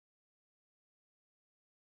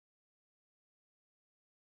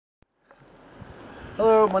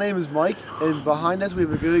Hello, my name is Mike, and behind us we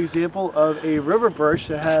have a good example of a river birch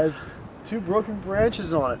that has two broken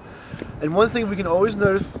branches on it. And one thing we can always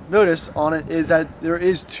notice on it is that there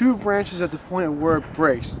is two branches at the point where it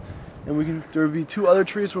breaks. And there will be two other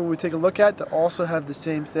trees when we take a look at that also have the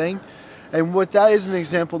same thing. And what that is an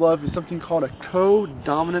example of is something called a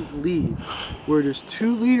co-dominant lead, where there's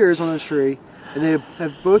two leaders on a tree and they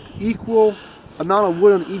have both equal amount of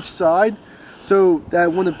wood on each side, so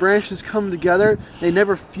that when the branches come together, they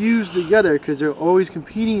never fuse together because they're always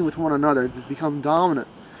competing with one another to become dominant.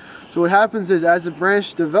 So what happens is, as the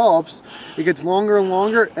branch develops, it gets longer and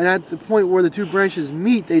longer, and at the point where the two branches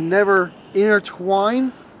meet, they never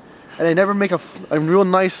intertwine, and they never make a real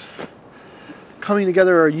nice coming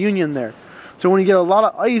together or a union there. So when you get a lot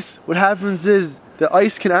of ice, what happens is the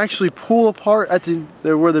ice can actually pull apart at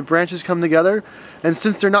where the branches come together, and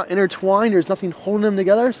since they're not intertwined, there's nothing holding them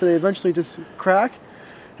together, so they eventually just crack.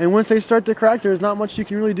 And once they start to crack, there's not much you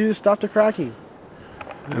can really do to stop the cracking.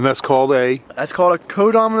 And that's called a? That's called a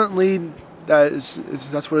co-dominant lead. That's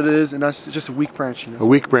what it is, and that's just a weak branching. A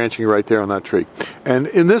weak branching right there on that tree. And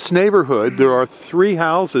in this neighborhood, there are 3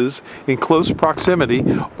 houses in close proximity,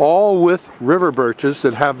 all with river birches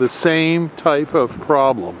that have the same type of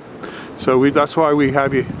problem. So that's why we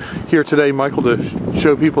have you here today, Michael, to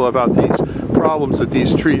show people about these problems that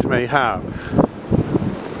these trees may have.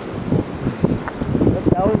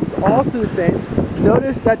 That was also the same.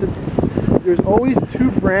 Notice that there's always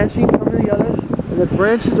two branching coming together, and the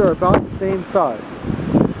branches are about the same size.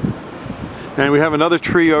 And we have another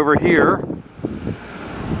tree over here.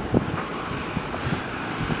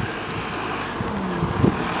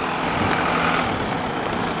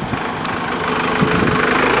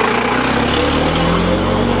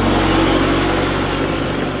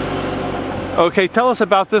 Okay, tell us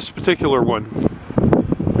about this particular one.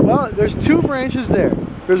 Well, there's two branches there.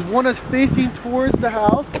 There's one that's facing towards the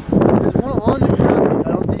house, and there's one on the ground.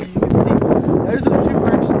 I don't think you can see. There's the two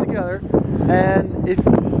branches together, and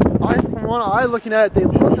from one eye looking at it, they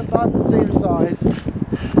look about the same size,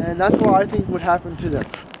 and that's what I think would happen to them,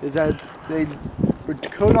 is that they were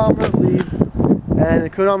codominant leads, and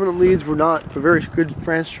the codominant leads were not a very good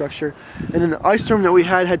branch structure, and then the ice storm that we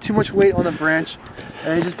had too much weight on the branch,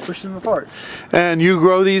 and it just pushed them apart. And you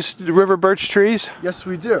grow these river birch trees? Yes,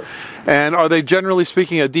 we do. And are they, generally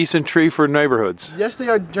speaking, a decent tree for neighborhoods? Yes, they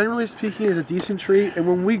are, generally speaking, is a decent tree. And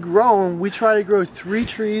when we grow them, we try to grow 3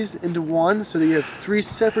 trees into one, so that you have 3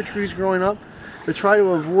 separate trees growing up, to try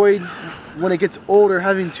to avoid, when it gets older,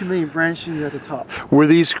 having too many branches at the top. Were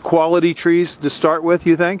these quality trees to start with,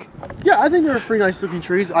 you think? Yeah, I think they're pretty nice looking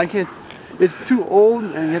trees. It's too old,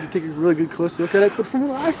 and you have to take a really good close look at it, but from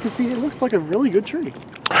what I can see, it looks like a really good tree.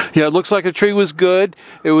 Yeah, it looks like a tree was good.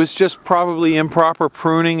 It was just probably improper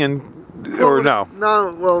pruning or no?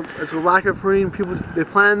 No, well, it's a lack of pruning. They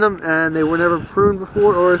planted them, and they were never pruned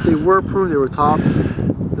before, or if they were pruned, they were topped.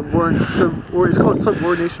 Or it's called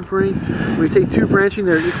subordination pruning. We take 2 branching,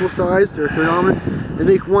 they're equal size, they're codominant, and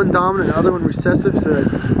make one dominant and the other one recessive, so that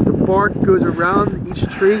the bark goes around each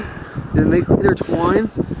tree, and it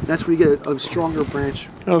intertwines. That's where you get a stronger branch.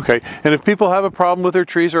 Okay, and if people have a problem with their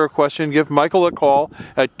trees or a question, give Michael a call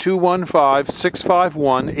at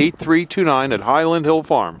 215-651-8329 at Highland Hill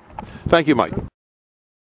Farm. Thank you, Mike.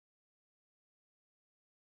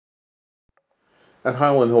 At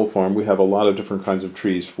Highland Hill Farm, we have a lot of different kinds of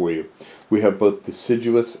trees for you. We have both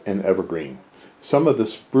deciduous and evergreen. Some of the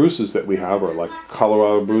spruces that we have are like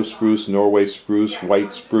Colorado blue spruce, Norway spruce,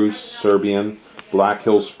 white spruce, Serbian, Black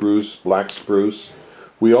Hill spruce, black spruce.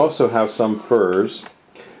 We also have some firs,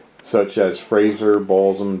 such as Fraser,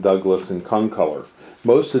 Balsam, Douglas, and Concolor.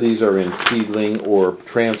 Most of these are in seedling or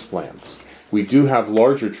transplants. We do have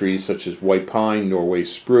larger trees such as white pine, Norway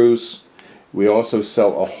spruce. We also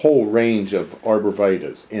sell a whole range of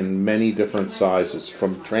arborvitaes in many different sizes,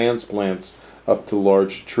 from transplants up to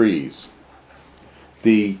large trees.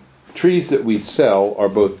 The trees that we sell are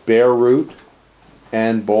both bare root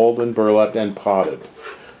and balled and burlapped and potted.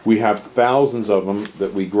 We have thousands of them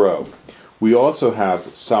that we grow. We also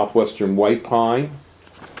have southwestern white pine,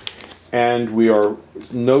 and we are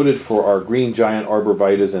noted for our green giant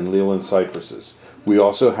arborvitaes and Leland cypresses. We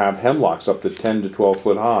also have hemlocks up to 10 to 12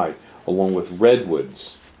 foot high, along with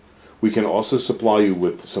redwoods. We can also supply you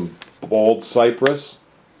with some bald cypress,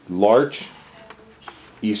 larch,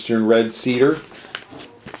 eastern red cedar.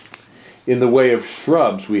 In the way of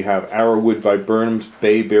shrubs, we have arrowwood viburnums,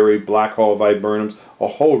 bayberry, blackhaw viburnums, a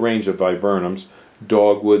whole range of viburnums,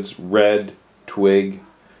 dogwoods, red, twig,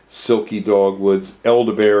 silky dogwoods,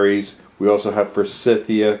 elderberries. We also have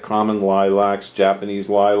forsythia, common lilacs, Japanese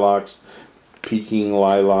lilacs, Peking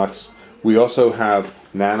lilacs. We also have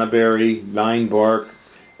nannyberry, ninebark,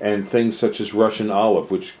 and things such as Russian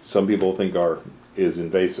olive, which some people think is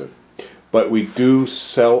invasive. But we do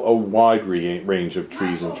sell a wide range of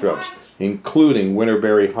trees and shrubs, including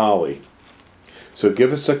winterberry holly. So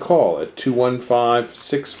give us a call at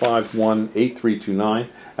 215-651-8329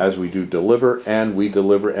 as we do deliver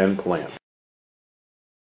and plant.